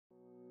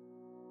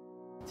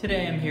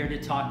Today I'm here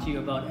to talk to you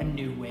about a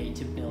new way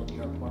to build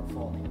your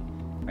portfolio.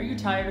 Are you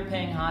tired of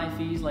paying high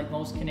fees like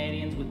most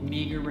Canadians with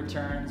meager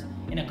returns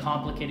in a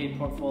complicated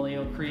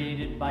portfolio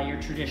created by your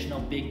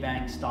traditional big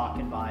bank stock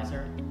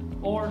advisor?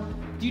 Or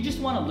do you just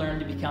want to learn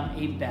to become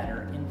a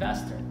better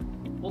investor?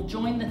 Well,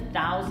 join the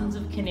thousands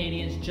of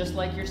Canadians just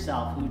like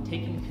yourself who have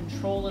taken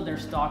control of their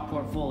stock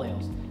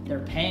portfolios. They're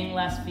paying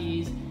less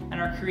fees and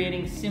are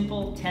creating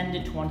simple 10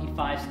 to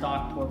 25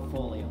 stock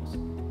portfolios.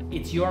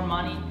 It's your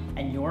money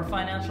and your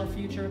financial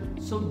future,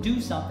 so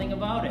do something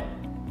about it.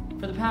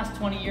 For the past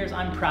 20 years,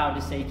 I'm proud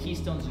to say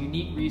KeyStone's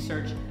unique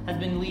research has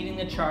been leading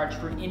the charge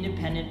for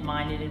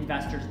independent-minded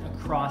investors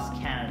across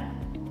Canada.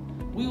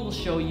 We will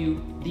show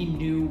you the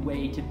new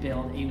way to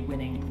build a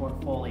winning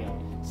portfolio.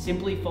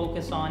 Simply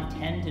focus on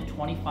 10 to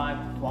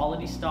 25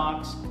 quality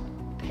stocks,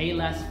 pay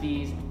less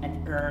fees,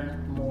 and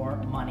earn more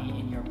money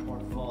in your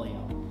portfolio.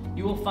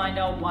 You will find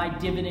out why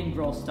dividend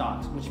growth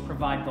stocks, which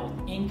provide both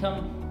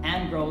income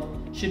and growth,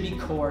 should be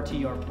core to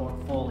your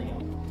portfolio.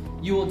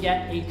 You will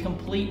get a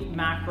complete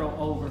macro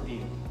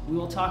overview. We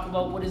will talk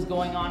about what is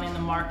going on in the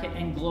market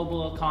and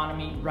global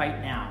economy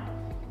right now.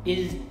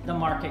 Is the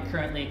market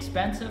currently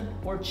expensive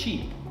or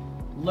cheap?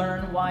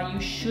 Learn why you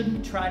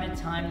shouldn't try to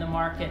time the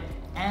market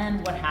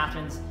and what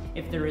happens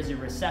if there is a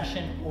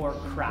recession or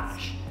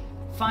crash.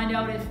 Find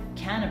out if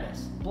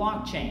cannabis,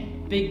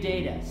 blockchain, big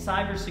data,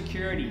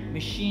 cybersecurity,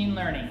 machine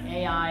learning,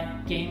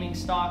 AI, gaming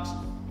stocks,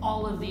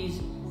 all of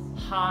these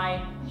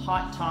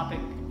hot topic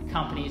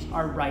companies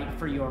are right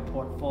for your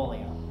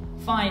portfolio.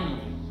 Finally,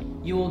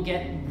 you will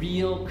get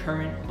real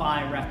current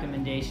buy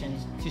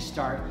recommendations to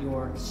start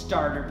your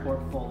starter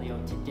portfolio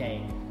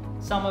today.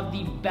 Some of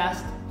the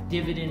best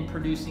dividend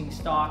producing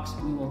stocks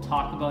we will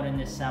talk about in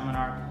this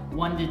seminar,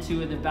 1 to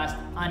 2 of the best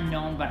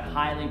unknown but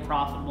highly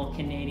profitable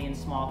Canadian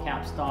small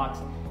cap stocks,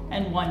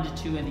 and 1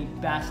 to 2 of the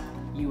best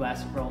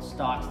US growth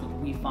stocks that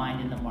we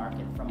find in the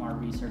market from our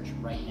research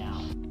right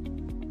now.